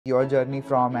Your journey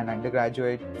from an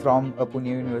undergraduate from a Pune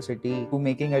University to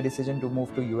making a decision to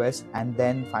move to US and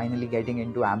then finally getting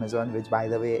into Amazon, which by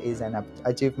the way is an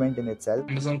achievement in itself.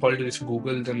 Amazon quality, if you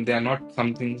Google them, they are not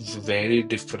something very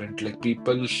different. Like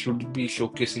people should be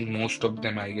showcasing most of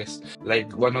them, I guess.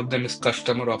 Like one of them is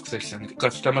customer obsession.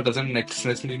 Customer doesn't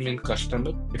necessarily mean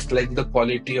customer. It's like the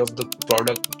quality of the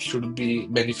product should be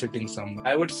benefiting someone.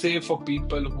 I would say for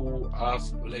people who are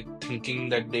like thinking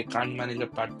that they can't manage a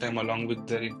part-time along with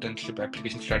their internship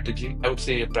application strategy, I would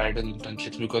say bridal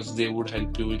internships because they would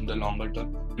help you in the longer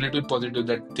term. You need to be positive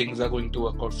that things are going to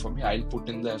work out for me. I'll put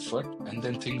in the effort and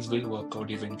then things will work out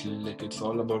eventually. Like it's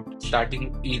all about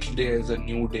starting each day as a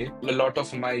new day. A lot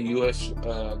of my UF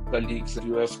colleagues,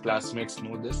 UF classmates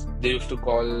know this. They used to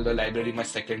call the library my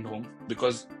second home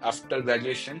because after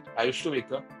graduation, I used to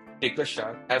wake up, take a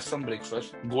shower, have some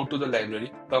breakfast, go to the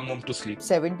library, come home to sleep.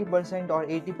 70% or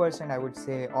 80% I would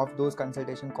say of those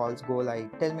consultation calls go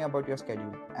like, tell me about your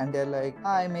schedule. And they're like,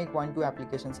 I make 1-2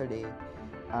 applications a day.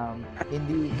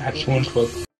 That won't work.